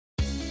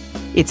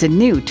It's a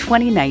new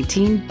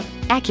 2019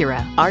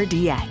 Acura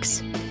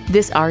RDX.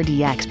 This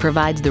RDX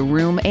provides the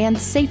room and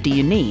safety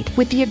you need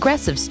with the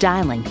aggressive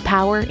styling,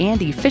 power,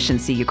 and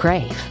efficiency you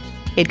crave.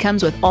 It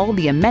comes with all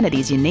the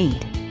amenities you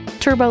need: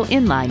 turbo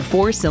inline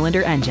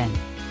 4-cylinder engine,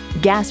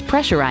 gas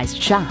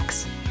pressurized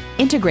shocks,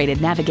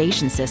 integrated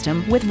navigation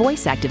system with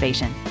voice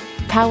activation,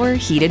 power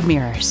heated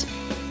mirrors,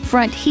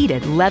 front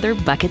heated leather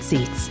bucket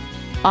seats,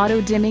 auto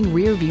dimming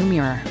rear view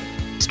mirror,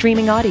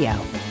 streaming audio,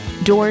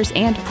 doors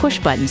and push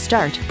button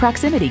start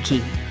proximity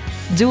key,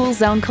 dual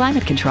zone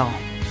climate control,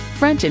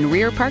 front and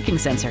rear parking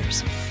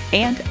sensors,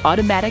 and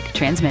automatic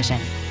transmission.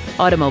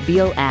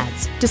 Automobile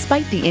adds,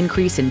 despite the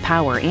increase in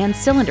power and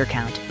cylinder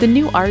count, the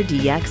new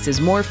RDX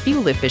is more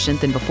fuel efficient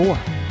than before.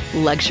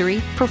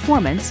 Luxury,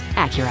 performance,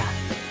 Acura.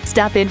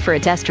 Stop in for a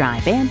test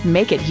drive and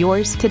make it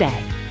yours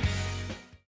today.